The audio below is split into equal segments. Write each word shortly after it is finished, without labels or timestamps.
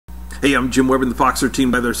Hey, I'm Jim Weber in the Fox 13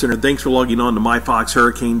 Weather Center. Thanks for logging on to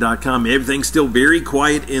myfoxhurricane.com. Everything's still very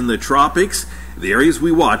quiet in the tropics. The areas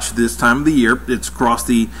we watch this time of the year, it's across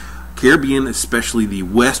the Caribbean, especially the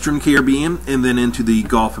Western Caribbean, and then into the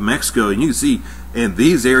Gulf of Mexico. And you can see in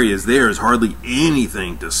these areas there is hardly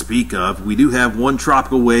anything to speak of. We do have one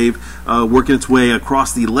tropical wave working its way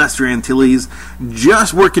across the Lesser Antilles,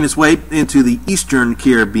 just working its way into the Eastern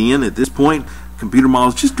Caribbean at this point. Computer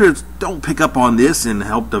models just don't pick up on this and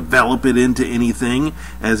help develop it into anything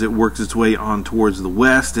as it works its way on towards the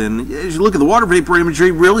west. And as you look at the water vapor imagery,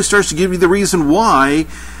 it really starts to give you the reason why.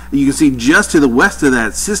 You can see just to the west of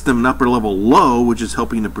that system an upper level low, which is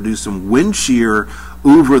helping to produce some wind shear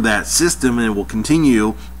over that system, and it will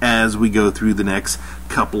continue as we go through the next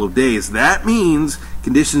couple of days. That means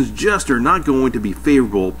conditions just are not going to be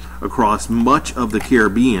favorable across much of the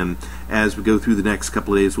Caribbean as we go through the next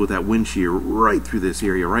couple of days with that wind shear right through this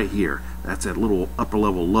area right here. That's that little upper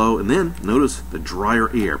level low, and then notice the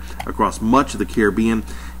drier air across much of the Caribbean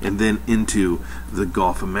and then into the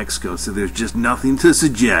Gulf of Mexico. So there's just nothing to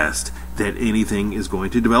suggest that anything is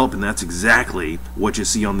going to develop, and that's exactly what you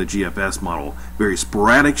see on the GFS model. Very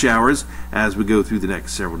sporadic showers as we go through the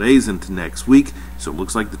next several days into next week. So it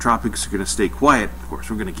looks like the tropics are going to stay quiet. Of course,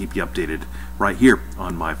 we're going to keep you updated right here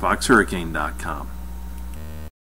on myfoxhurricane.com.